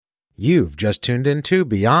You've just tuned into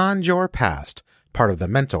Beyond Your Past, part of the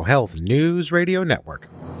Mental Health News Radio Network.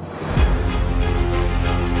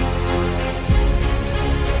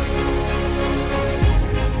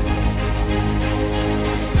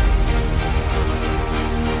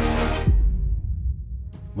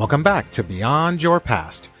 Welcome back to Beyond Your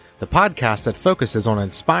Past, the podcast that focuses on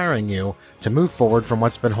inspiring you to move forward from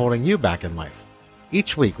what's been holding you back in life.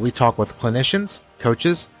 Each week, we talk with clinicians,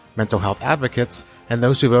 coaches, mental health advocates, and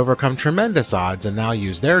those who've overcome tremendous odds and now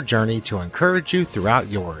use their journey to encourage you throughout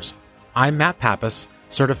yours. I'm Matt Pappas,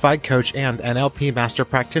 certified coach and NLP master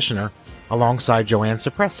practitioner, alongside Joanne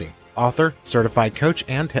Cipressi, author, certified coach,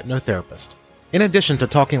 and hypnotherapist. In addition to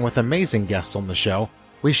talking with amazing guests on the show,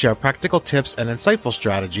 we share practical tips and insightful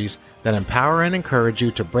strategies that empower and encourage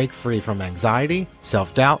you to break free from anxiety,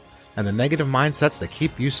 self-doubt, and the negative mindsets that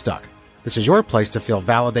keep you stuck. This is your place to feel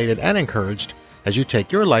validated and encouraged as you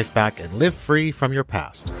take your life back and live free from your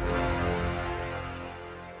past.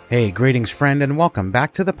 Hey, greetings, friend, and welcome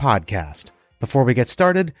back to the podcast. Before we get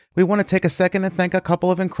started, we want to take a second and thank a couple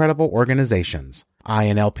of incredible organizations.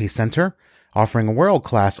 INLP Center, offering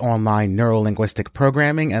world-class online neuro-linguistic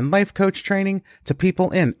programming and life coach training to people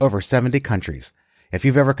in over 70 countries. If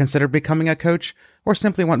you've ever considered becoming a coach or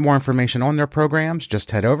simply want more information on their programs, just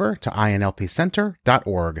head over to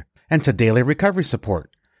inlpcenter.org. And to Daily Recovery Support,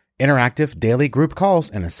 interactive daily group calls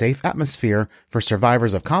in a safe atmosphere for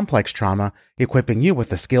survivors of complex trauma, equipping you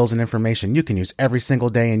with the skills and information you can use every single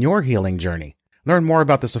day in your healing journey. Learn more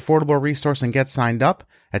about this affordable resource and get signed up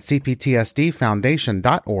at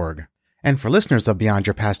cptsdfoundation.org. And for listeners of Beyond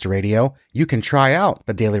Your Past Radio, you can try out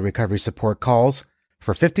the Daily Recovery Support calls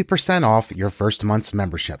for 50% off your first month's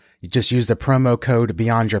membership. You just use the promo code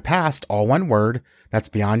Beyond Your Past, all one word. That's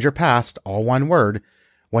Beyond Your Past, all one word,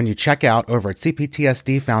 when you check out over at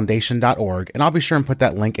cptsdfoundation.org, and I'll be sure and put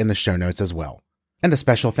that link in the show notes as well. And a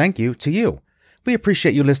special thank you to you. We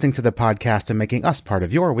appreciate you listening to the podcast and making us part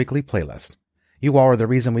of your weekly playlist. You all are the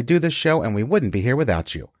reason we do this show, and we wouldn't be here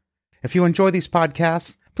without you. If you enjoy these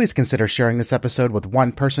podcasts, please consider sharing this episode with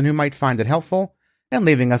one person who might find it helpful and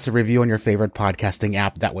leaving us a review on your favorite podcasting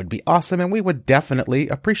app. That would be awesome, and we would definitely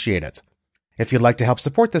appreciate it. If you'd like to help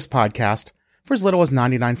support this podcast for as little as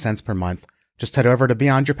 99 cents per month, just head over to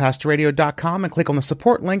beyondyourpastradio.com and click on the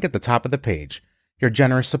support link at the top of the page. Your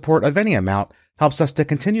generous support of any amount helps us to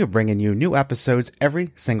continue bringing you new episodes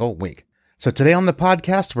every single week. So today on the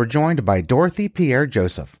podcast, we're joined by Dorothy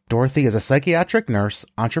Pierre-Joseph. Dorothy is a psychiatric nurse,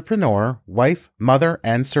 entrepreneur, wife, mother,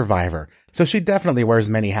 and survivor, so she definitely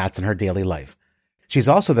wears many hats in her daily life. She's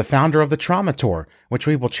also the founder of the Trauma Tour, which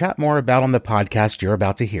we will chat more about on the podcast you're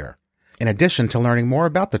about to hear. In addition to learning more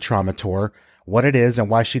about the Trauma Tour, what it is and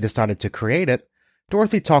why she decided to create it,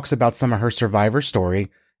 Dorothy talks about some of her survivor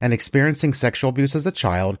story and experiencing sexual abuse as a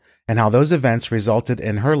child and how those events resulted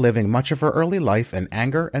in her living much of her early life in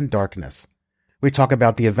anger and darkness. We talk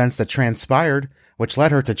about the events that transpired, which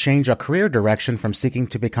led her to change a career direction from seeking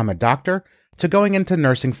to become a doctor to going into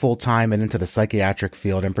nursing full-time and into the psychiatric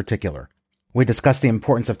field in particular. We discuss the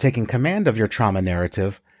importance of taking command of your trauma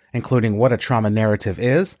narrative, including what a trauma narrative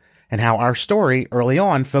is, and how our story early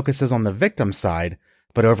on focuses on the victim side,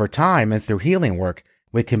 but over time and through healing work,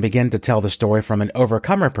 we can begin to tell the story from an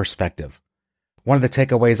overcomer perspective. One of the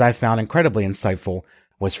takeaways I found incredibly insightful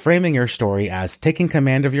was framing your story as taking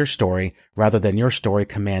command of your story rather than your story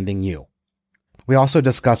commanding you. We also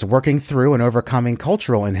discuss working through and overcoming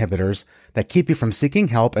cultural inhibitors that keep you from seeking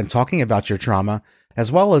help and talking about your trauma, as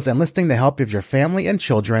well as enlisting the help of your family and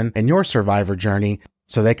children in your survivor journey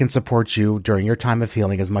so they can support you during your time of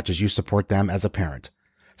healing as much as you support them as a parent.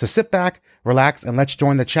 So sit back, relax, and let's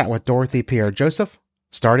join the chat with Dorothy Pierre-Joseph,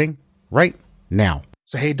 starting right now.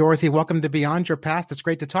 So hey, Dorothy, welcome to Beyond Your Past. It's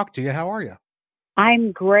great to talk to you. How are you?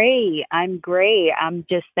 I'm great. I'm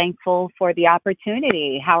just thankful for the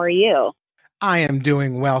opportunity. How are you? I am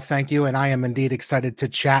doing well, thank you. And I am indeed excited to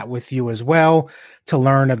chat with you as well, to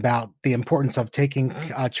learn about the importance of taking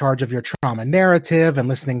charge of your trauma narrative and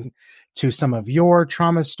listening to some of your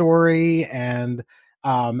trauma story and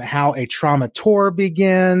how a trauma tour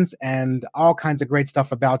begins and all kinds of great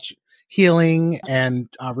stuff about healing and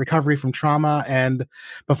recovery from trauma. And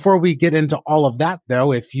before we get into all of that,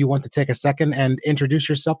 though, if you want to take a second and introduce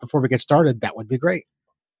yourself before we get started, that would be great.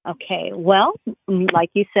 Okay. Well, like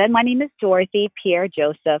you said, my name is Dorothy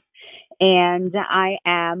Pierre-Joseph, and I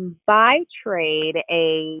am by trade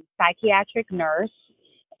a psychiatric nurse,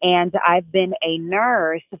 and I've been a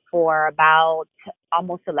nurse for about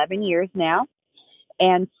almost 11 years now.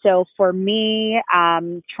 And so for me,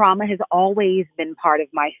 trauma has always been part of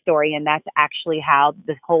my story, and that's actually how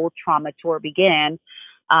this whole trauma tour began.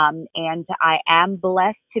 And I am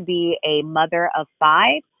blessed to be a mother of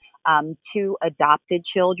 5. two adopted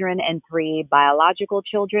children and three biological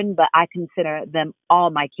children, but I consider them all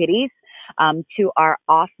my kitties. Two are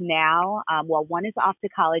off now. Well, one is off to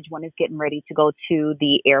college, one is getting ready to go to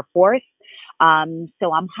the Air Force.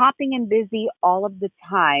 So I'm hopping and busy all of the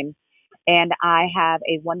time. And I have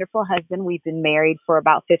a wonderful husband. We've been married for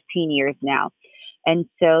about 15 years now. And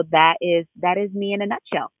so that is me in a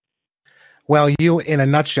nutshell. Well, you in a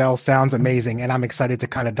nutshell sounds amazing, and I'm excited to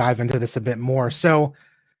kind of dive into this a bit more. So,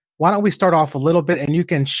 why don't we start off a little bit, and you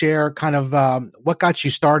can share kind of what got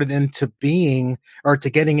you started into being or to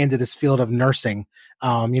getting into this field of nursing?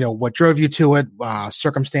 What drove you to it,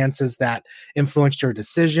 circumstances that influenced your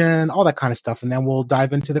decision, all that kind of stuff, and then we'll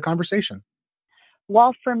dive into the conversation.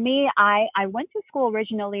 Well, for me, I went to school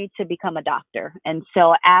originally to become a doctor. And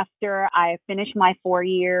so after I finished my 4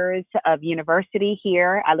 years of university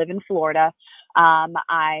here, I live in Florida,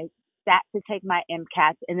 I sat to take my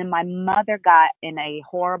MCAT, and then my mother got in a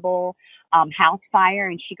horrible house fire,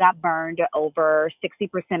 and she got burned over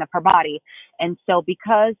 60% of her body. And so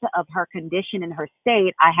because of her condition and her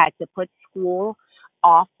state, I had to put school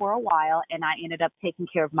off for a while, and I ended up taking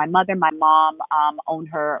care of my mother. My mom owned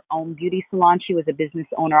her own beauty salon. She was a business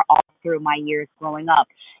owner all through my years growing up.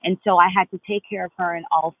 And so I had to take care of her and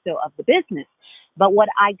also of the business. But what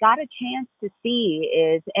I got a chance to see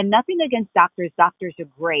is, and nothing against doctors, doctors are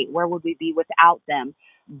great. Where would we be without them?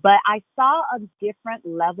 But I saw a different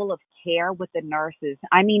level of care with the nurses.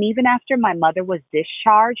 I mean, even after my mother was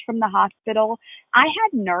discharged from the hospital, I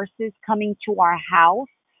had nurses coming to our house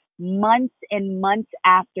months and months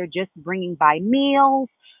after, just bringing by meals,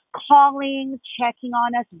 calling, checking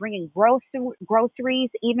on us, bringing groceries,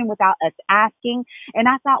 even without us asking. And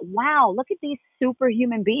I thought, wow, look at these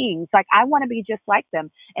superhuman beings. Like, I want to be just like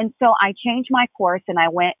them. And so I changed my course and I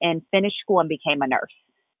went and finished school and became a nurse.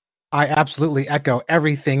 I absolutely echo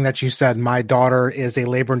everything that you said. My daughter is a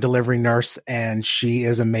labor and delivery nurse, and she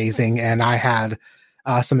is amazing. And I had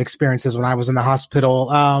some experiences when I was in the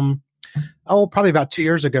hospital. Probably about 2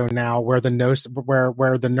 years ago now, where the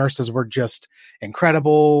nurses were just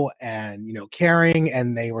incredible and, caring,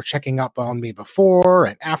 and they were checking up on me before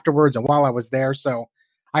and afterwards and while I was there. So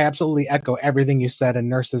I absolutely echo everything you said. And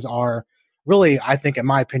nurses are really, I think, in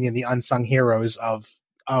my opinion, the unsung heroes of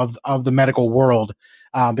the medical world,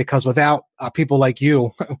 because without people like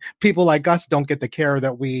you, people like us don't get the care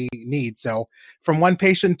that we need. So from one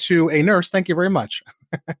patient to a nurse, thank you very much.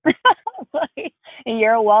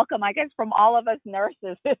 You're welcome. I guess from all of us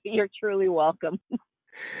nurses, you're truly welcome.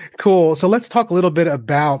 Cool. So let's talk a little bit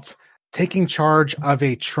about taking charge of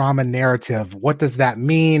a trauma narrative. What does that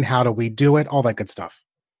mean? How do we do it? All that good stuff.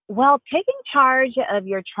 Well, taking charge of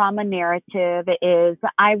your trauma narrative is,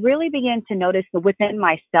 I really began to notice within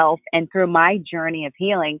myself and through my journey of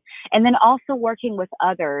healing, and then also working with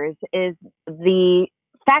others, is the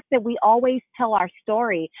fact that we always tell our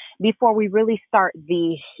story before we really start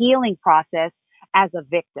the healing process as a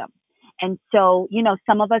victim. And so,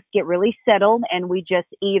 some of us get really settled and we just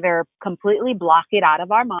either completely block it out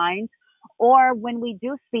of our minds, or when we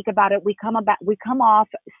do speak about it, we come off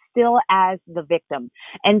still as the victim.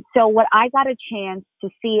 And so what I got a chance to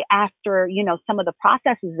see after, some of the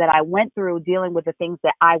processes that I went through dealing with the things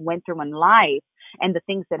that I went through in life and the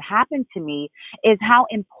things that happened to me, is how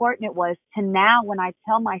important it was to now, when I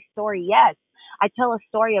tell my story, yes, I tell a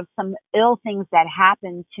story of some ill things that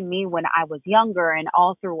happened to me when I was younger and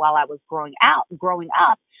all through while I was growing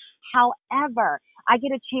up. However, I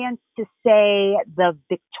get a chance to say the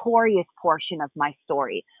victorious portion of my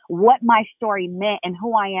story, what my story meant and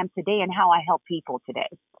who I am today and how I help people today.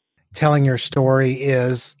 Telling your story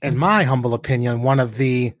is, in my humble opinion, one of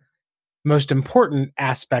the most important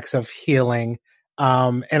aspects of healing.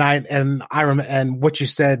 And what you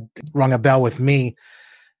said rung a bell with me,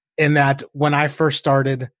 in that when I first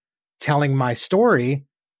started telling my story,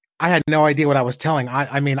 I had no idea what I was telling.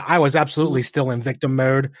 I mean, I was absolutely still in victim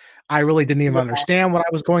mode. I really didn't even understand what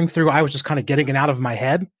I was going through. I was just kind of getting it out of my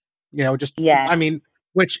head, I mean,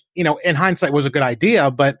 which, in hindsight was a good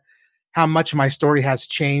idea, but how much my story has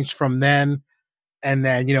changed from then. And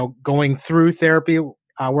then, going through therapy,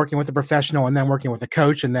 working with a professional, and then working with a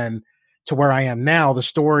coach, and then to where I am now, the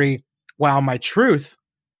story, while my truth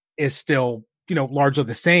is still, largely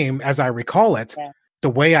the same as I recall it, the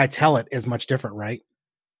way I tell it is much different, right?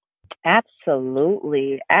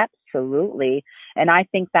 Absolutely. Absolutely. And I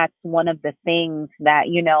think that's one of the things that,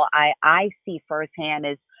 I see firsthand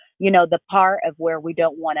is, the part of where we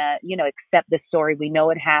don't want to, accept the story. We know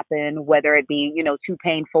it happened, whether it be, too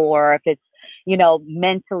painful, or if it's,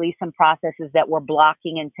 mentally some processes that we're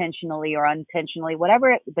blocking intentionally or unintentionally,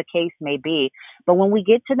 whatever the case may be. But when we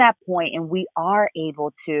get to that point and we are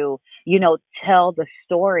able to, tell the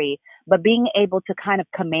story, but being able to kind of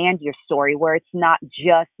command your story where it's not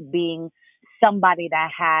just being somebody that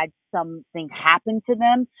had something happen to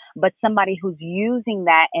them, but somebody who's using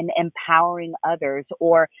that and empowering others,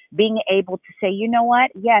 or being able to say, you know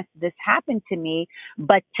what? Yes, this happened to me,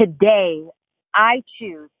 but today I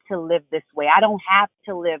choose to live this way. I don't have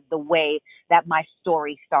to live the way that my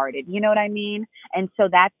story started. You know what I mean? And so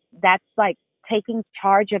that's like taking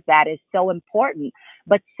charge of that is so important.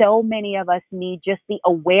 But so many of us need just the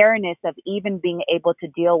awareness of even being able to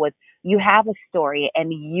deal with, you have a story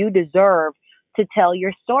and you deserve to tell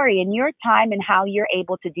your story and your time and how you're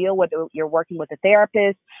able to deal with you're working with a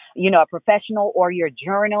therapist, a professional, or you're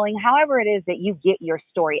journaling, however it is that you get your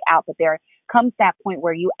story out. But there comes that point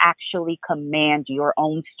where you actually command your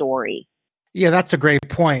own story. Yeah, that's a great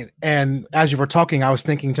point. And as you were talking, I was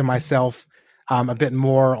thinking to myself a bit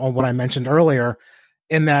more on what I mentioned earlier,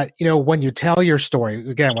 in that, when you tell your story,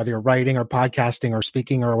 again, whether you're writing or podcasting or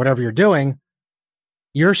speaking or whatever you're doing,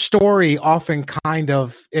 your story often kind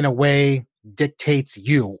of, in a way, dictates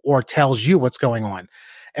you or tells you what's going on.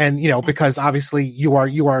 And, because obviously you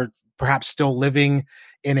are perhaps still living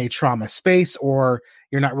in a trauma space, or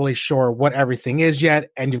you're not really sure what everything is yet.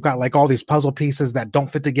 And you've got like all these puzzle pieces that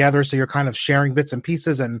don't fit together. So you're kind of sharing bits and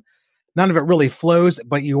pieces and none of it really flows,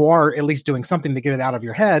 but you are at least doing something to get it out of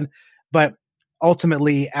your head. But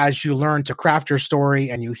ultimately, as you learn to craft your story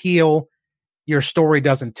and you heal, your story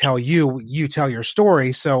doesn't tell you, you tell your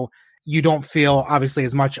story. So you don't feel obviously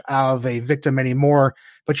as much of a victim anymore,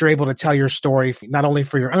 but you're able to tell your story not only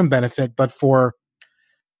for your own benefit, but for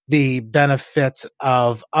the benefit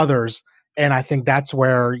of others. And I think that's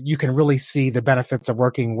where you can really see the benefits of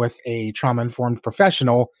working with a trauma-informed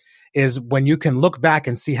professional, is when you can look back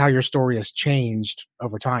and see how your story has changed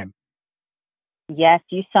over time. Yes,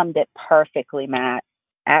 you summed it perfectly, Matt.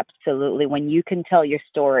 Absolutely. When you can tell your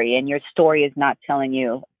story and your story is not telling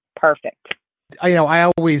you, perfect. I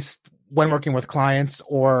always, when working with clients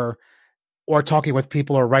or talking with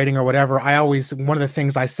people or writing or whatever, one of the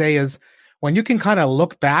things I say is, when you can kind of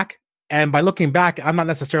look back, and by looking back, I'm not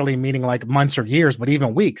necessarily meaning like months or years, but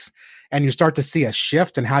even weeks, and you start to see a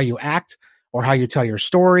shift in how you act or how you tell your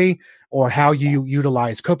story or how you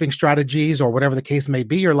utilize coping strategies or whatever the case may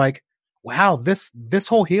be, you're like, wow, this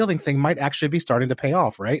whole healing thing might actually be starting to pay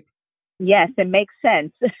off, right? Yes, it makes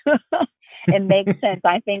sense. It makes sense.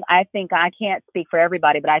 I think I can't speak for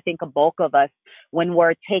everybody, but I think a bulk of us, when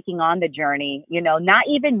we're taking on the journey, not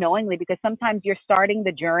even knowingly, because sometimes you're starting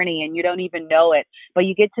the journey and you don't even know it, but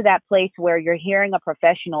you get to that place where you're hearing a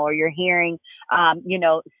professional, or you're hearing,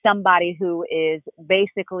 somebody who is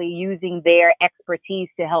basically using their expertise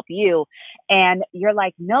to help you. And you're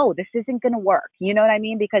like, no, this isn't going to work. You know what I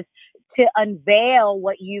mean? Because to unveil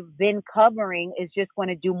what you've been covering is just going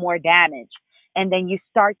to do more damage. And then you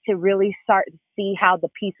start to see how the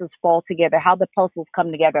pieces fall together, how the puzzles come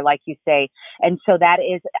together, like you say. And so that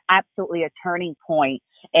is absolutely a turning point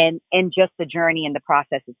in just the journey and the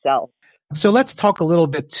process itself. So let's talk a little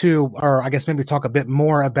bit too, or I guess maybe talk a bit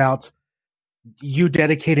more about you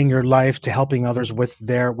dedicating your life to helping others with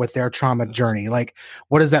their trauma journey. Like,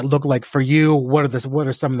 what does that look like for you? What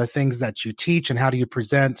are some of the things that you teach, and how do you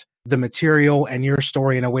present the material and your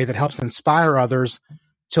story in a way that helps inspire others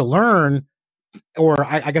to learn, or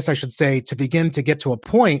I guess I should say, to begin to get to a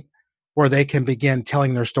point where they can begin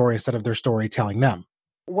telling their story instead of their story telling them?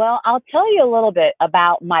 Well, I'll tell you a little bit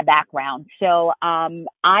about my background. So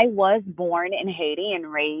I was born in Haiti and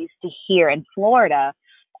raised here in Florida.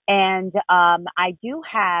 And I do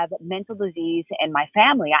have mental disease in my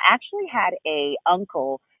family. I actually had a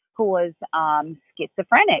uncle who was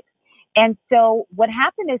schizophrenic. And so what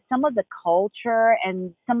happened is, some of the culture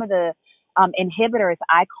and some of the inhibitors,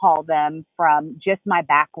 I call them, from just my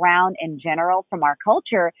background in general, from our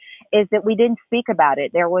culture, is that we didn't speak about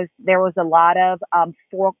it. There was a lot of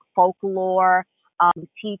folklore,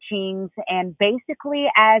 teachings, and basically,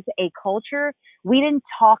 as a culture, we didn't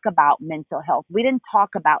talk about mental health. We didn't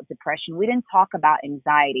talk about depression. We didn't talk about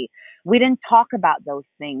anxiety. We didn't talk about those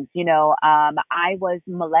things. I was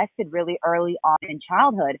molested really early on in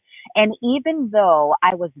childhood. And even though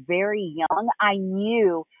I was very young, I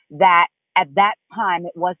knew that at that time,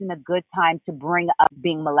 it wasn't a good time to bring up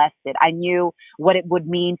being molested. I knew what it would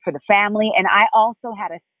mean for the family. And I also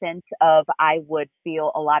had a sense of, I would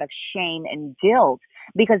feel a lot of shame and guilt,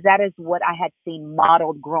 because that is what I had seen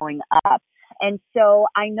modeled growing up. And so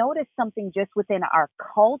I noticed something just within our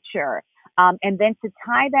culture. And then to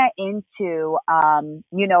tie that into,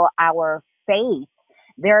 our faith,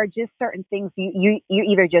 There are just certain things you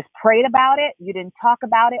either just prayed about it, you didn't talk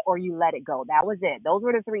about it, or you let it go. That was it. Those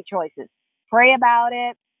were the three choices. Pray about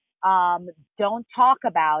it, um, don't talk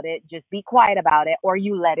about it, just be quiet about it, or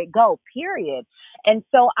you let it go, period. And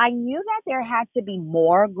so I knew that there had to be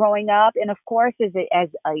more growing up. And of course, as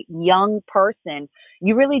a young person,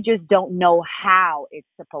 you really just don't know how it's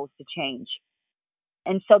supposed to change.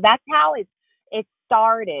 And so that's how it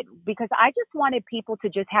started, because I just wanted people to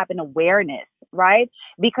just have an awareness, right?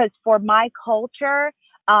 Because for my culture,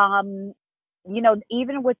 um,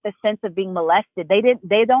 even with the sense of being molested,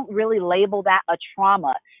 they don't really label that a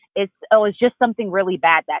trauma. It's just something really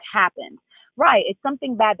bad that happened. Right. It's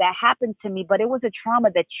something bad that happened to me, but it was a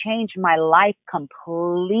trauma that changed my life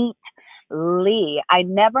completely. I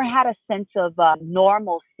never had a sense of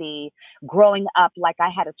normalcy growing up like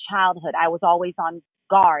I had a childhood. I was always on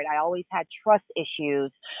guard. I always had trust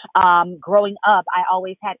issues. Growing up, I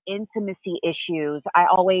always had intimacy issues. I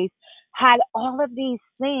always had all of these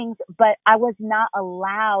things, but I was not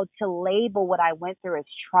allowed to label what I went through as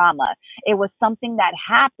trauma. It was something that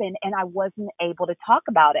happened and I wasn't able to talk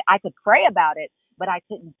about it. I could pray about it, but I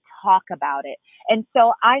couldn't talk about it. And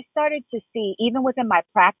so I started to see, even within my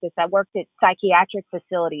practice, I worked at psychiatric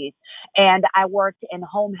facilities and I worked in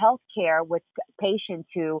home health care with patients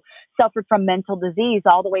who suffered from mental disease,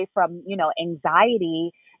 all the way from,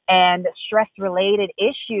 anxiety and stress related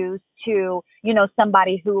issues to,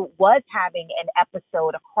 somebody who was having an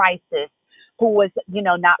episode, a crisis, who was,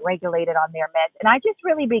 not regulated on their meds. And I just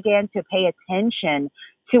really began to pay attention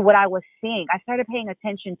to what I was seeing. I started paying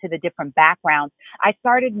attention to the different backgrounds. I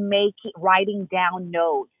started writing down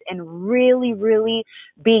notes and really, really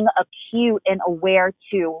being acute and aware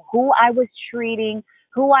to who I was treating,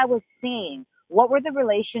 who I was seeing. What were the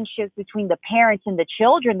relationships between the parents and the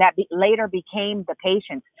children that later became the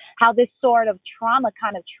patients? How this sort of trauma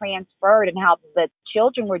kind of transferred and how the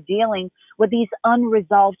children were dealing with these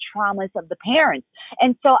unresolved traumas of the parents.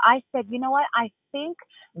 And so I said, you know what? I think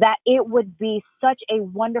that it would be such a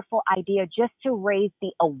wonderful idea just to raise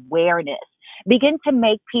the awareness, begin to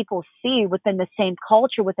make people see within the same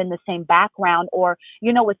culture, within the same background, or,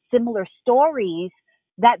 with similar stories,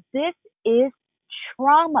 that this is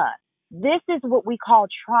trauma. This is what we call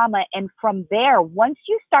trauma. And from there, once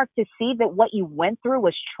you start to see that what you went through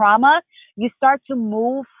was trauma, you start to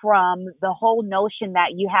move from the whole notion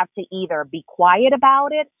that you have to either be quiet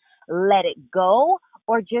about it, let it go,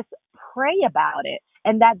 or just pray about it.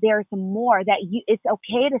 And that there's more, that it's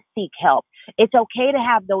okay to seek help. It's okay to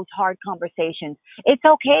have those hard conversations. It's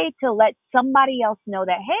okay to let somebody else know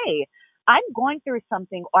that, hey, I'm going through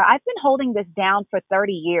something, or I've been holding this down for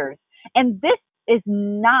 30 years. And this is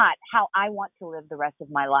not how I want to live the rest of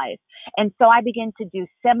my life. And so I begin to do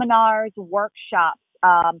seminars, workshops.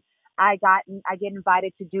 I get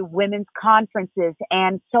invited to do women's conferences.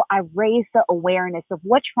 And so I raise the awareness of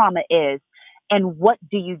what trauma is and what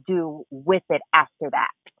do you do with it after that.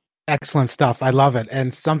 Excellent stuff. I love it.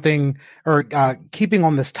 And keeping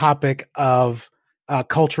on this topic of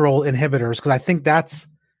cultural inhibitors, because I think that's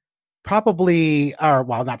it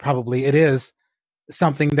is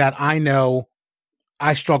something that I know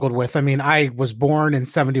I struggled with. I mean, I was born in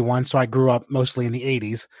 71, so I grew up mostly in the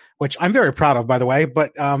 80s, which I'm very proud of, by the way.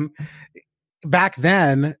 But back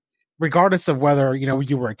then, regardless of whether,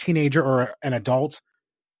 you were a teenager or an adult,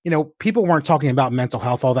 people weren't talking about mental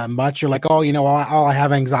health all that much. You're like, oh, I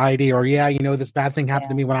have anxiety, or yeah, this bad thing happened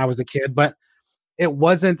to me when I was a kid. But it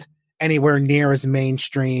wasn't anywhere near as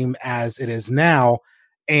mainstream as it is now.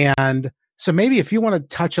 And so maybe if you want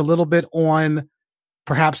to touch a little bit on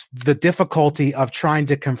perhaps the difficulty of trying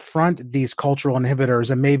to confront these cultural inhibitors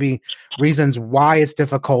and maybe reasons why it's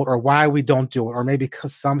difficult or why we don't do it, or maybe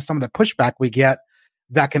some of the pushback we get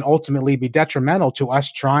that can ultimately be detrimental to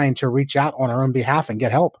us trying to reach out on our own behalf and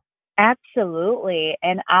get help. Absolutely.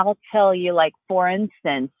 And I'll tell you, like, for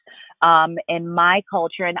instance, in my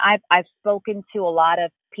culture, and I've spoken to a lot of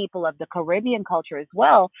people of the Caribbean culture as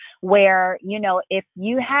well, where, if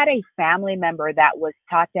you had a family member that was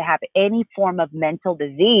taught to have any form of mental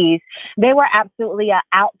disease, they were absolutely an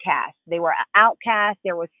outcast. They were an outcast.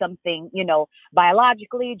 There was something,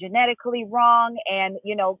 biologically, genetically wrong. And,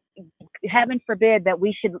 heaven forbid that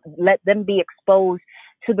we should let them be exposed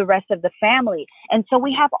to the rest of the family. And so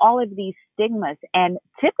we have all of these stigmas. And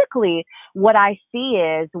typically what I see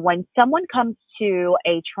is when someone comes to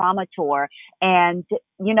a trauma tour and,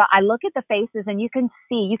 I look at the faces and you can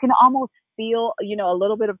almost feel, a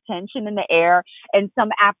little bit of tension in the air and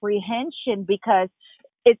some apprehension, because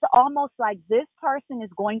it's almost like this person is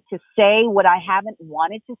going to say what I haven't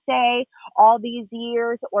wanted to say all these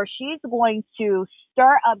years, or she's going to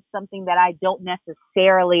stir up something that I don't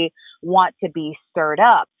necessarily want to be stirred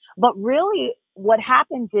up. But really, what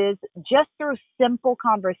happens is just through simple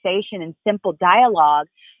conversation and simple dialogue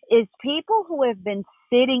is people who have been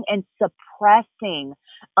sitting and suppressing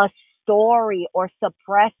a story or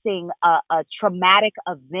suppressing a traumatic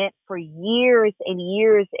event for years and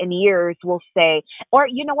years and years will say, or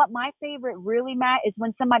you know what, my favorite really, Matt, is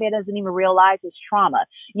when somebody doesn't even realize it's trauma.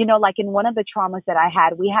 You know, like in one of the traumas that I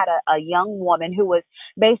had, we had a young woman who was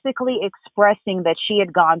basically expressing that she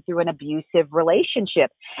had gone through an abusive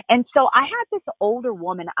relationship. And so I had this older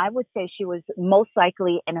woman, I would say she was most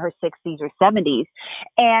likely in her 60s or 70s.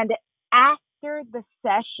 And after the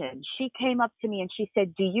session, she came up to me and she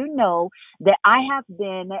said, do you know that I have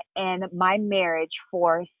been in my marriage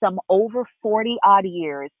for some over 40 odd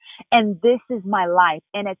years, and this is my life.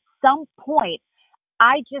 And at some point,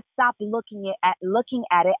 I just stopped looking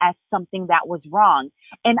at it as something that was wrong.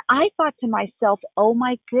 And I thought to myself, oh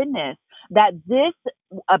my goodness, that this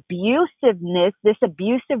abusiveness, this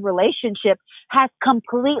abusive relationship has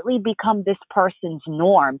completely become this person's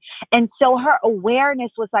norm. And so her awareness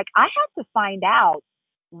was like, I have to find out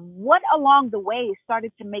what along the way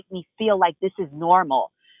started to make me feel like this is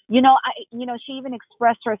normal. She even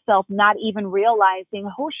expressed herself not even realizing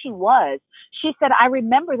who she was. She said, I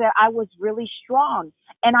remember that I was really strong,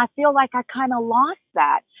 and I feel like I kind of lost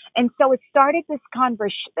that. And so it started this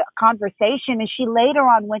conversation, and she later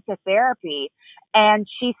on went to therapy, and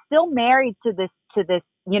she's still married to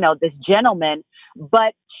this gentleman,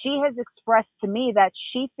 but she has expressed to me that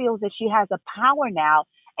she feels that she has a power now,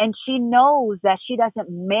 and she knows that she doesn't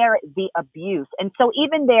merit the abuse. And so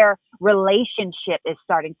even their relationship is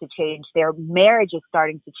starting to change. Their marriage is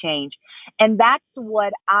starting to change. And that's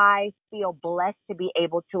what I feel blessed to be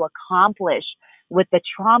able to accomplish with the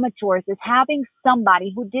trauma tours, is having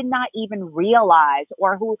somebody who did not even realize,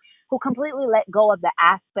 or who completely let go of the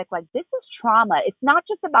aspect like, this is trauma. It's not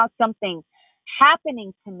just about something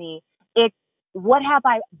happening to me. It's what have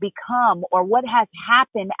I become, or what has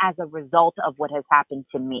happened as a result of what has happened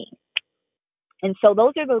to me. And so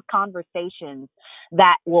those are those conversations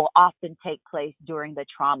that will often take place during the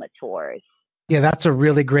trauma tours. Yeah, that's a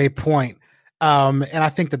really great point. And I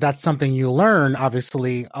think that that's something you learn,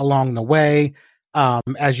 obviously, along the way,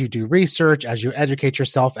 as you do research, as you educate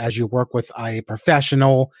yourself, as you work with a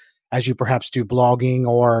professional, as you perhaps do blogging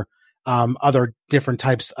or other different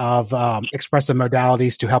types of expressive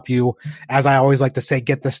modalities to help you, as I always like to say,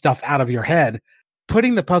 get the stuff out of your head.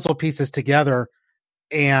 Putting the puzzle pieces together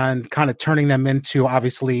and kind of turning them into,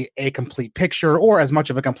 obviously, a complete picture, or as much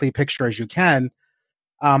of a complete picture as you can.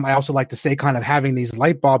 I also like to say, kind of having these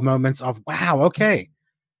light bulb moments of, wow, okay,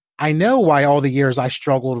 I know why all the years I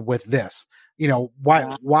struggled with this.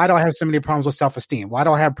 Why do I have so many problems with self-esteem? Why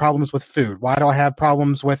do I have problems with food? Why do I have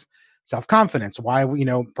problems with self-confidence? Why,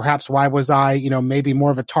 perhaps why was I, maybe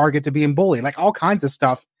more of a target to being bullied? Like all kinds of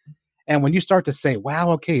stuff. And when you start to say,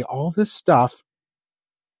 wow, okay, all this stuff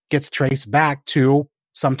gets traced back to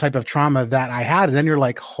some type of trauma that I had, and then you're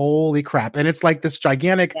like, holy crap. And it's like this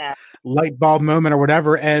gigantic light bulb moment or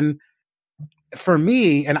whatever. And for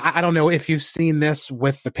me, and I don't know if you've seen this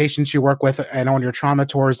with the patients you work with and on your trauma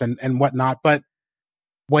tours and whatnot, but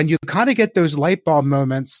when you kind of get those light bulb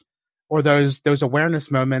moments or those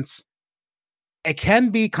awareness moments, it can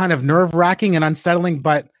be kind of nerve-wracking and unsettling,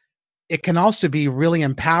 but it can also be really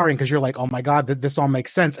empowering, because you're like, oh my God, this all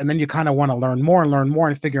makes sense. And then you kind of want to learn more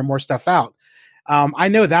and figure more stuff out. I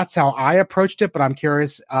know that's how I approached it, but I'm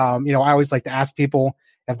curious. I always like to ask people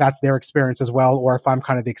if that's their experience as well, or if I'm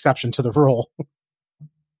kind of the exception to the rule.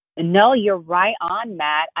 No, you're right on,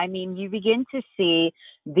 Matt. I mean, you begin to see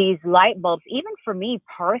these light bulbs, even for me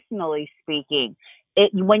personally speaking.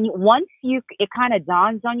 It kind of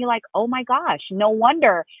dawns on you like, oh my gosh, no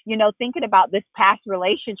wonder, thinking about this past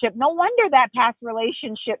relationship, no wonder that past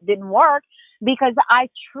relationship didn't work, because I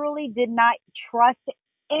truly did not trust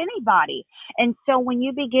anybody. And so when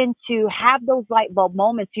you begin to have those light bulb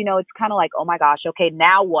moments, it's kind of like, oh my gosh, okay,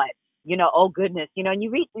 now what? Oh goodness, and you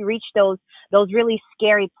reach those really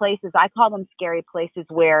scary places. I call them scary places,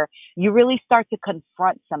 where you really start to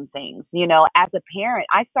confront some things. As a parent,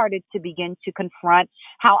 I started to begin to confront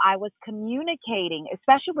how I was communicating,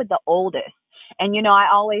 especially with the oldest. And, I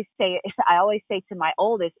always say to my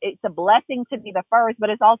oldest, it's a blessing to be the first, but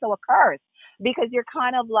it's also a curse, because you're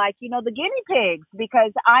kind of like, the guinea pigs,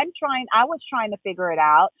 because I was trying to figure it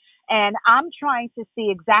out. And I'm trying to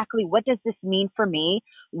see exactly, what does this mean for me?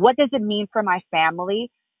 What does it mean for my family?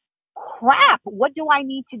 crap, what do I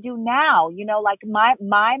need to do now? Like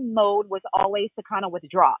my mode was always to kind of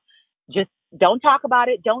withdraw. Just don't talk about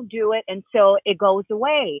it, don't do it until it goes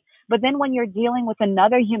away. But then when you're dealing with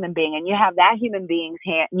another human being and you have that human being's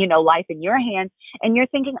hand, life in your hands, and you're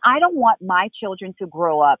thinking, I don't want my children to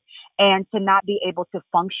grow up and to not be able to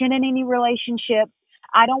function in any relationship.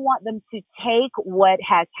 I don't want them to take what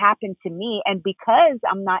has happened to me, and because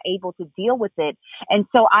I'm not able to deal with it, and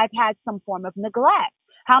so I've had some form of neglect.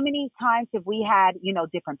 How many times have we had,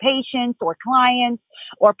 different patients or clients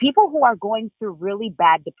or people who are going through really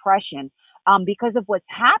bad depression because of what's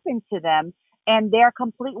happened to them, and they're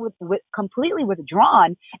completely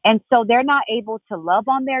withdrawn. And so they're not able to love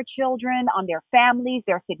on their children, on their families,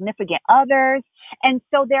 their significant others. And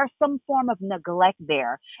so there's some form of neglect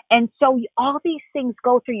there. And so all these things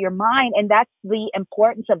go through your mind. And that's the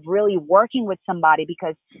importance of really working with somebody,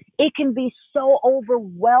 because it can be so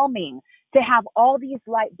overwhelming to have all these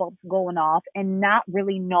light bulbs going off and not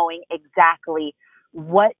really knowing exactly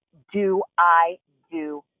what do I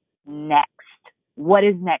do next? What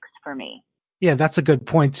is next for me? Yeah, that's a good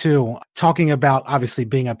point too. Talking about obviously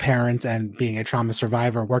being a parent and being a trauma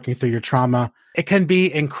survivor, working through your trauma, it can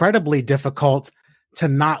be incredibly difficult to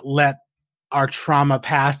not let our trauma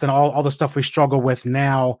past and all the stuff we struggle with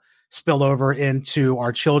now spill over into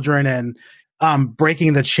our children, and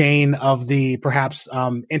breaking the chain of the perhaps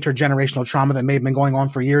intergenerational trauma that may have been going on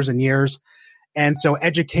for years and years. And so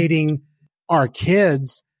educating our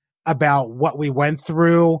kids about what we went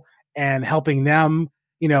through and helping them,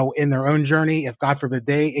 in their own journey, if God forbid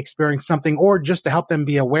they experience something, or just to help them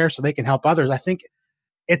be aware so they can help others. I think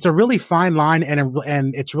it's a really fine line,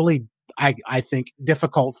 and it's really, I think,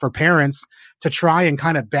 difficult for parents to try and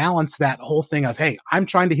kind of balance that whole thing of, hey, I'm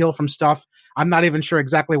trying to heal from stuff. I'm not even sure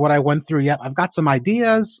exactly what I went through yet. I've got some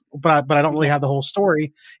ideas, but I don't really have the whole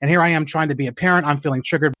story. And here I am trying to be a parent. I'm feeling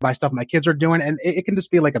triggered by stuff my kids are doing. And it can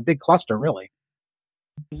just be like a big cluster, really.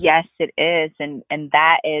 Yes, it is. And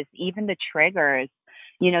that is even the triggers.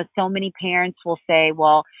 So many parents will say,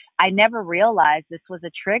 well, I never realized this was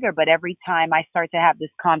a trigger, but every time I start to have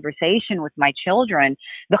this conversation with my children,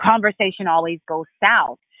 the conversation always goes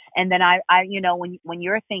south. And then I when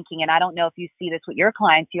you're thinking, and I don't know if you see this with your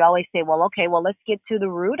clients, you always say, well, okay, well, let's get to the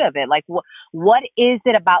root of it. Like, what is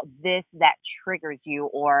it about this that triggers you?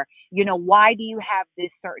 Or, why do you have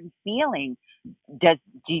this certain feeling?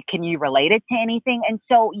 Can you relate it to anything? And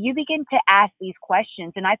so you begin to ask these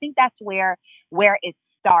questions. And I think that's where it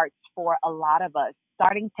starts for a lot of us,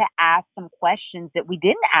 starting to ask some questions that we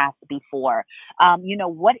didn't ask before.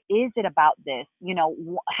 What is it about this?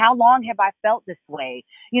 How long have I felt this way?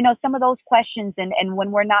 Some of those questions. And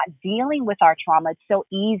when we're not dealing with our trauma, it's so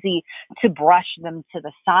easy to brush them to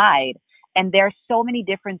the side. And there's so many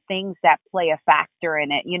different things that play a factor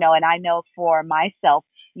in it, and I know for myself,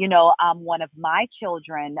 one of my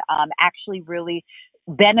children actually really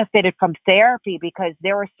benefited from therapy, because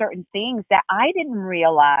there were certain things that I didn't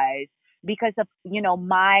realize because of,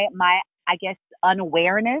 my, I guess,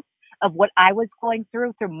 unawareness of what I was going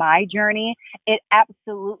through my journey. It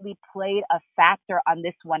absolutely played a factor on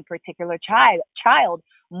this one particular child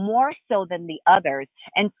more so than the others.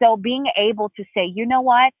 And so being able to say, you know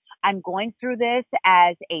what, I'm going through this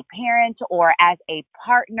as a parent or as a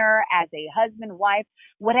partner, as a husband, wife,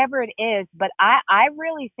 whatever it is. But I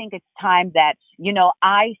really think it's time that,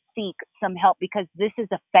 I seek some help, because this has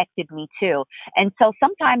affected me too. And so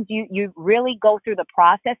sometimes you really go through the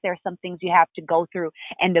process. There are some things you have to go through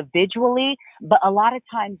individually, but a lot of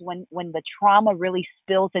times when the trauma really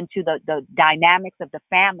spills into the dynamics of the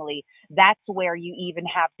family, that's where you even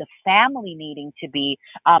have the family needing to be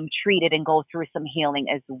treated and go through some healing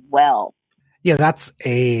as well. Yeah, that's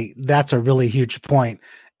a really huge point.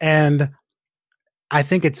 And I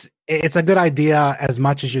think it's a good idea, as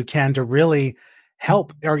much as you can, to really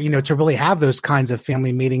help, or, to really have those kinds of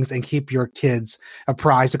family meetings and keep your kids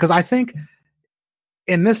apprised. Because I think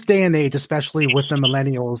in this day and age, especially with the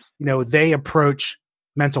millennials, they approach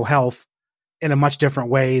mental health in a much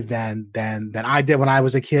different way than I did when I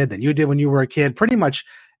was a kid, than you did when you were a kid. Pretty much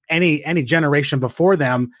any generation before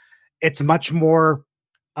them, it's much more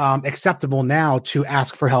acceptable now to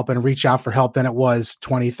ask for help and reach out for help than it was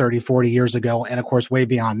 20, 30, 40 years ago. And of course, way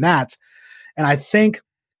beyond that. And I think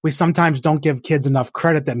we sometimes don't give kids enough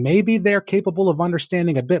credit that maybe they're capable of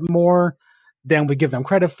understanding a bit more than we give them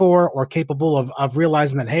credit for, or capable of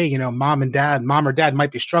realizing that, hey, mom or dad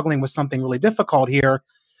might be struggling with something really difficult here.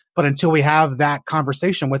 But until we have that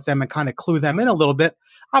conversation with them and kind of clue them in a little bit,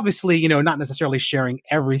 obviously, not necessarily sharing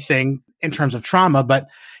everything in terms of trauma, but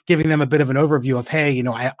giving them a bit of an overview of, hey,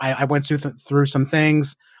 I went through some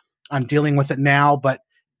things. I'm dealing with it now. But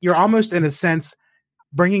you're almost, in a sense,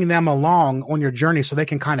 bringing them along on your journey so they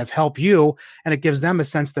can kind of help you. And it gives them a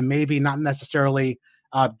sense that maybe not necessarily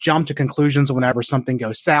jump to conclusions whenever something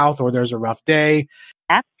goes south or there's a rough day.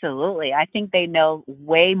 Absolutely. I think they know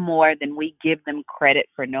way more than we give them credit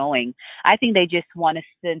for knowing. I think they just want a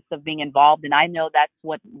sense of being involved. And I know that's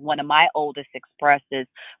what one of my oldest expresses.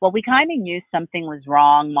 Well, we kind of knew something was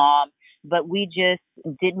wrong, Mom, but we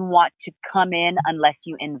just didn't want to come in unless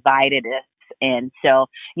you invited us. And so,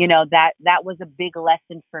 that was a big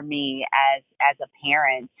lesson for me as a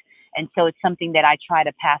parent. And so it's something that I try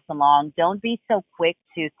to pass along. Don't be so quick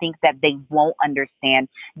to think that they won't understand.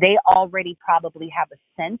 They already probably have a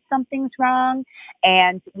sense something's wrong.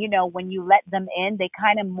 And, when you let them in, they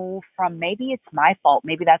kind of move from maybe it's my fault.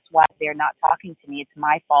 Maybe that's why they're not talking to me. It's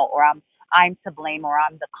my fault, or I'm to blame, or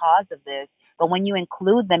I'm the cause of this. But when you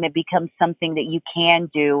include them, it becomes something that you can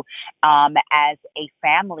do as a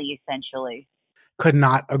family, essentially. Could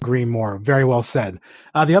not agree more. Very well said.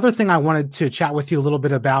 The other thing I wanted to chat with you a little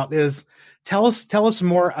bit about is tell us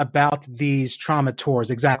more about these trauma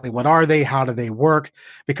tours. Exactly. What are they? How do they work?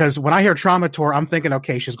 Because when I hear trauma tour, I'm thinking,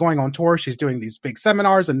 okay, she's going on tour. She's doing these big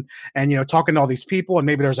seminars and talking to all these people, and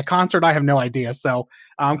maybe there's a concert. I have no idea. So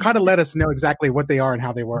kind of let us know exactly what they are and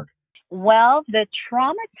how they work. Well, the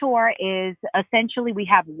trauma tour is essentially we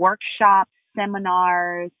have workshops,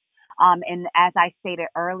 seminars, and as I stated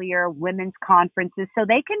earlier, women's conferences. So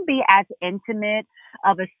they can be as intimate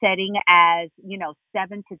of a setting as,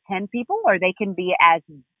 7 to 10 people, or they can be as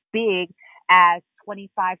big as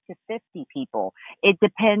 25 to 50 people. It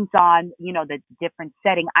depends on, the different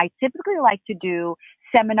setting. I typically like to do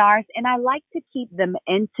seminars, and I like to keep them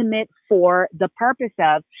intimate for the purpose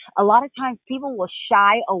of a lot of times people will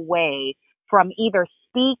shy away from either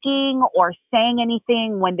speaking or saying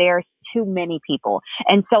anything when there's too many people.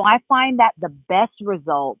 And so I find that the best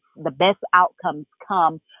results, the best outcomes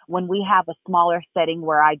come when we have a smaller setting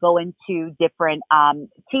where I go into different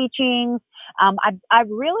teachings.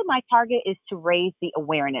 My target is to raise the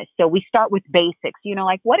awareness. So we start with basics,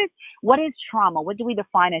 like what is trauma? What do we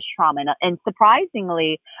define as trauma? And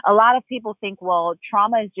surprisingly, a lot of people think, well,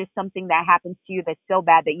 trauma is just something that happens to you that's so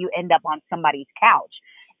bad that you end up on somebody's couch.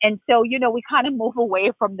 And so, we kind of move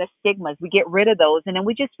away from the stigmas. We get rid of those. And then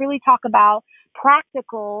we just really talk about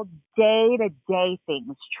practical day-to-day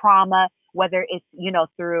things, trauma, whether it's,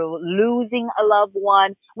 through losing a loved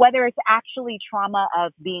one, whether it's actually trauma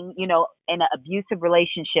of being, in an abusive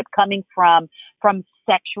relationship, coming from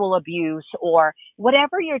sexual abuse, or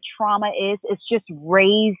whatever your trauma is, it's just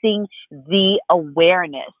raising the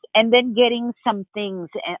awareness and then getting some things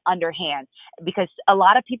underhand, because a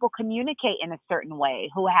lot of people communicate in a certain way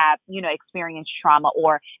who have, experienced trauma,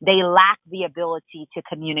 or they lack the ability to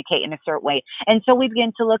communicate in a certain way. And so we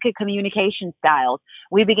begin to look at communication styles.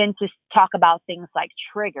 We begin to talk about things like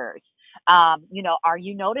triggers. Are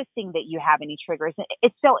you noticing that you have any triggers?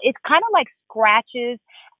 It's kind of like scratches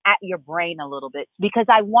at your brain a little bit, because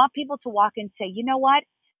I want people to walk and say, you know what?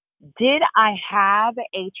 Did I have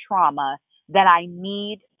a trauma that I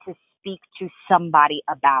need to speak to somebody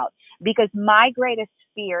about? Because my greatest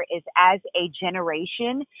fear is, as a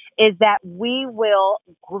generation, is that we will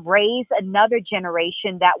raise another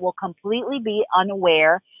generation that will completely be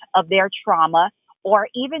unaware of their trauma. Or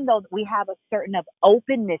even though we have a certain of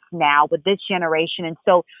openness now with this generation, and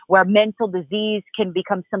so where mental disease can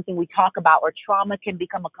become something we talk about, or trauma can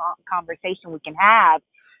become a conversation we can have,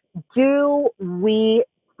 do we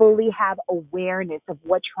fully have awareness of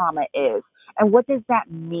what trauma is? And what does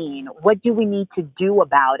that mean? What do we need to do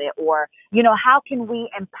about it? Or, how can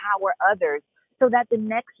we empower others so that the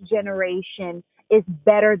next generation is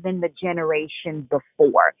better than the generation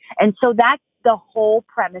before? And so that's the whole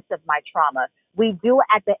premise of my trauma. We do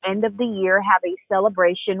at the end of the year have a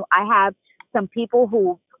celebration. I have some people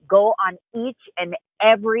who go on each and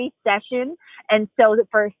every session. And so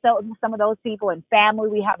for some of those people and family,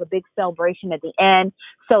 we have a big celebration at the end.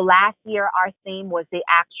 So last year, our theme was the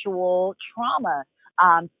actual trauma,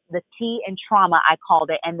 the T in trauma, I called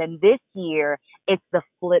it. And then this year, it's the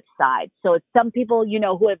flip side. So it's some people,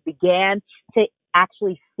 who have began to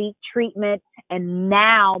actually seek treatment and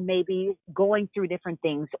now maybe going through different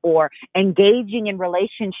things or engaging in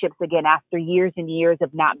relationships again after years and years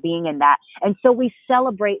of not being in that. And so we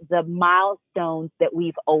celebrate the milestones that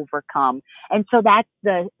we've overcome. And so that's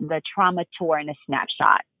the trauma tour in a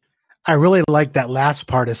snapshot. I really like that last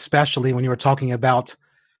part, especially when you were talking about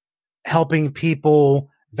helping people,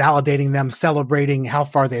 validating them, celebrating how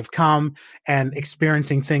far they've come, and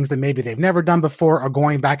experiencing things that maybe they've never done before, or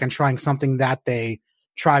going back and trying something that they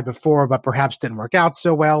tried before but perhaps didn't work out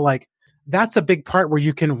so well. Like, that's a big part where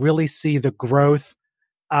you can really see the growth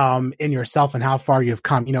in yourself and how far you've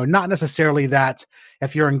come. Not necessarily that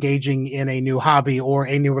if you're engaging in a new hobby or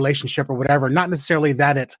a new relationship or whatever, not necessarily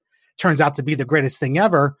that it turns out to be the greatest thing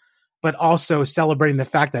ever, but also celebrating the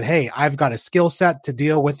fact that, hey, I've got a skill set to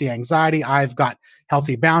deal with the anxiety. I've got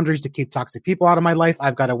healthy boundaries to keep toxic people out of my life.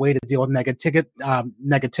 I've got a way to deal with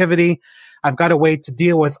negativity. I've got a way to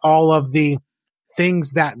deal with all of the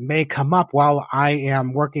things that may come up while I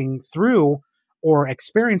am working through or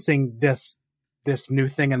experiencing this new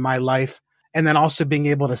thing in my life. And then also being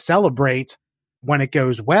able to celebrate when it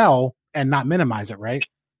goes well and not minimize it, right?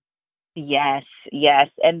 Yes, yes.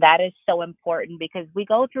 And that is so important because we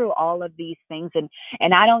go through all of these things and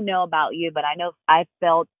I don't know about you, but I know I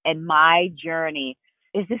felt in my journey,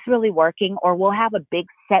 is this really working? Or we'll have a big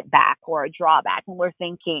setback or a drawback and we're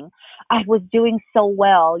thinking, I was doing so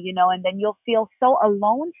well, and then you'll feel so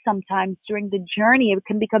alone sometimes during the journey. It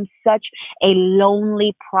can become such a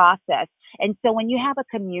lonely process. And so when you have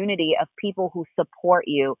a community of people who support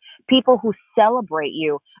you, people who celebrate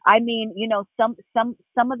you, I mean,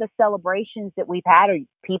 some of the celebrations that we've had are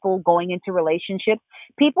people going into relationships,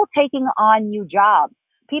 people taking on new jobs,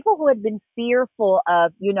 people who had been fearful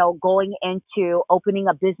of, going into opening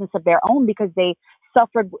a business of their own because they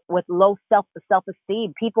suffered with low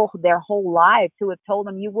self-esteem, people their whole lives who have told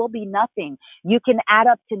them, you will be nothing. You can add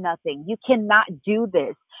up to nothing. You cannot do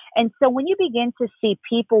this. And so when you begin to see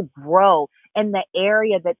people grow in the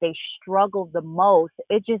area that they struggle the most,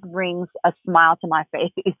 it just brings a smile to my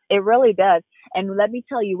face. It really does. And let me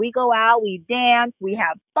tell you, we go out, we dance, we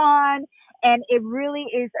have fun, and it really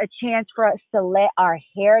is a chance for us to let our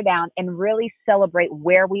hair down and really celebrate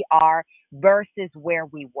where we are versus where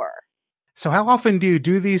we were. So how often do you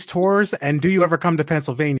do these tours, and do you ever come to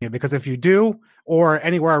Pennsylvania? Because if you do, or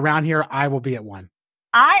anywhere around here, I will be at one.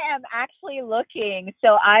 I am actually looking.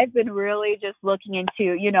 So I've been really just looking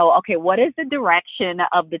into, okay, what is the direction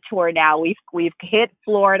of the tour now? We've hit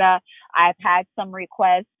Florida. I've had some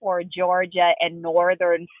requests for Georgia and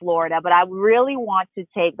Northern Florida, but I really want to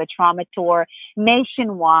take the trauma tour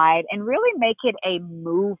nationwide and really make it a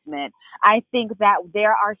movement. I think that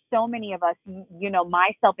there are so many of us,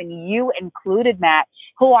 myself and you included, Matt,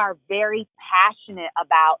 who are very passionate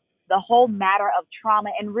about the whole matter of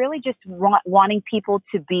trauma and really just wanting people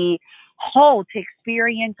to be whole, to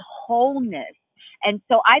experience wholeness. And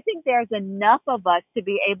so I think there's enough of us to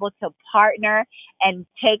be able to partner and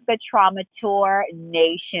take the trauma tour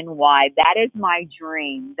nationwide. That is my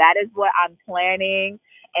dream. That is what I'm planning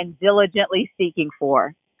and diligently seeking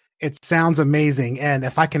for. It sounds amazing. And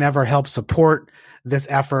if I can ever help support this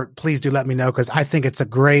effort, please do let me know, because I think it's a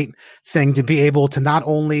great thing to be able to not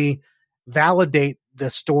only validate the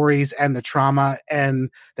stories and the trauma and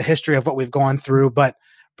the history of what we've gone through, but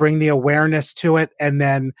bring the awareness to it and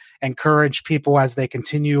then encourage people as they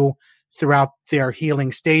continue throughout their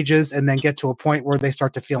healing stages and then get to a point where they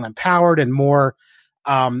start to feel empowered and more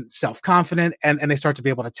self-confident and they start to be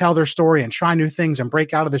able to tell their story and try new things and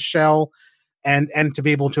break out of the shell and to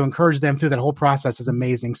be able to encourage them through that whole process is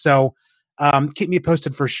amazing. So keep me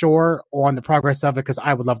posted for sure on the progress of it, because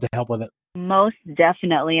I would love to help with it. Most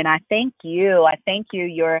definitely. And I thank you.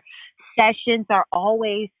 Your sessions are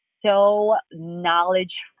always so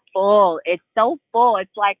knowledgeful. It's so full.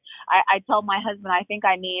 It's like I told my husband, I think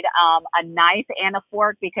I need a knife and a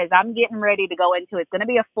fork because I'm getting ready to go into it's going to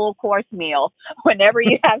be a full course meal. Whenever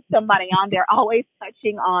you have somebody on, they're always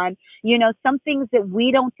touching on, some things that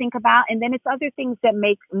we don't think about. And then it's other things that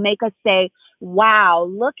make us say, wow,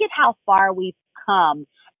 look at how far we've come.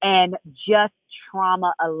 And just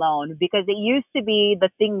trauma alone, because it used to be the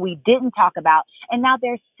thing we didn't talk about. And now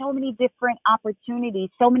there's so many different opportunities,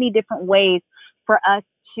 so many different ways for us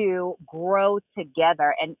to grow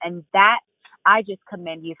together. And that, I just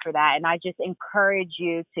commend you for that. And I just encourage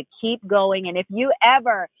you to keep going. And if you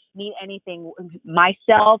ever need anything,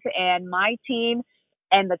 myself and my team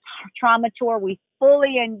and the trauma tour, we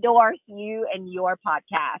fully endorse you and your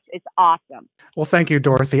podcast. It's awesome. Well, thank you,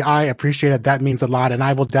 Dorothy. I appreciate it. That means a lot. And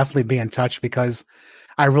I will definitely be in touch because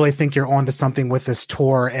I really think you're onto something with this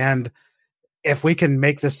tour. And if we can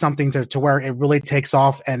make this something to where it really takes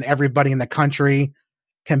off and everybody in the country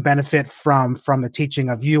can benefit from the teaching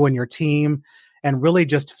of you and your team and really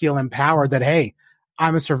just feel empowered that, hey,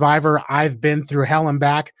 I'm a survivor. I've been through hell and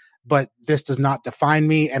back, but this does not define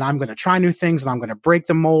me. And I'm going to try new things and I'm going to break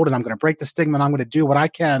the mold and I'm going to break the stigma and I'm going to do what I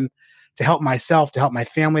can to help myself, to help my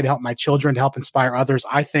family, to help my children, to help inspire others.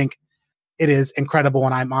 I think it is incredible.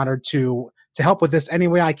 And I'm honored to help with this any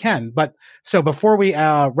way I can. But so before we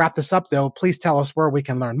wrap this up, though, please tell us where we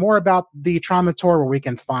can learn more about the trauma tour, where we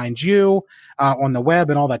can find you on the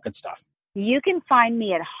web and all that good stuff. You can find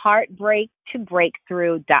me at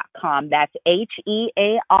heartbreaktobreakthrough.com. That's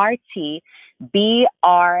HEARTBRAKE,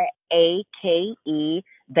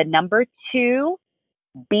 the number 2,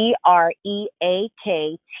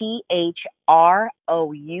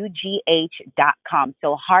 BREAKTHROUGH.com.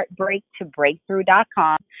 So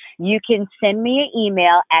heartbreaktobreakthrough.com. You can send me an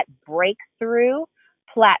email at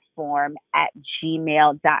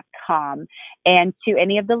breakthroughplatform@gmail.com. And to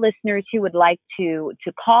any of the listeners who would like to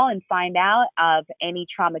call and find out of any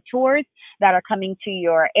trauma tours that are coming to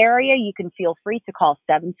your area, you can feel free to call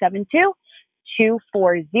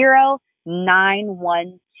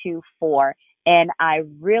 772-240-9124. And I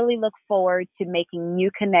really look forward to making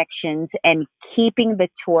new connections and keeping the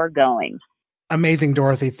tour going. Amazing,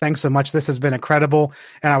 Dorothy. Thanks so much. This has been incredible.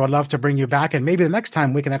 And I would love to bring you back. And maybe the next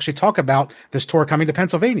time we can actually talk about this tour coming to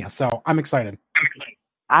Pennsylvania. So I'm excited.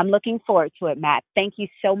 I'm looking forward to it, Matt. Thank you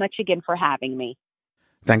so much again for having me.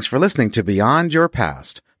 Thanks for listening to Beyond Your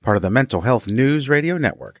Past, part of the Mental Health News Radio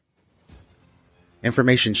Network.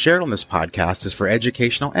 Information shared on this podcast is for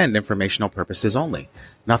educational and informational purposes only.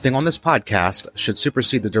 Nothing on this podcast should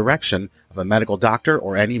supersede the direction of a medical doctor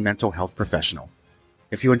or any mental health professional.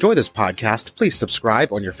 If you enjoy this podcast, please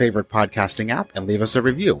subscribe on your favorite podcasting app and leave us a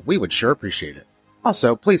review. We would sure appreciate it.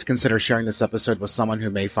 Also, please consider sharing this episode with someone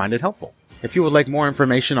who may find it helpful. If you would like more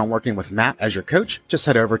information on working with Matt as your coach, just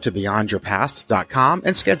head over to beyondyourpast.com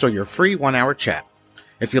and schedule your free 1-hour chat.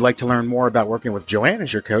 If you'd like to learn more about working with Joanne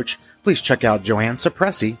as your coach, please check out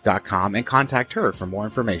joannesapressi.com and contact her for more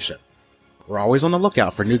information. We're always on the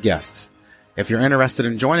lookout for new guests. If you're interested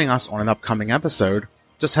in joining us on an upcoming episode,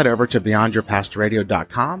 just head over to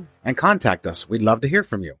beyondyourpastradio.com and contact us. We'd love to hear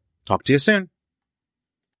from you. Talk to you soon.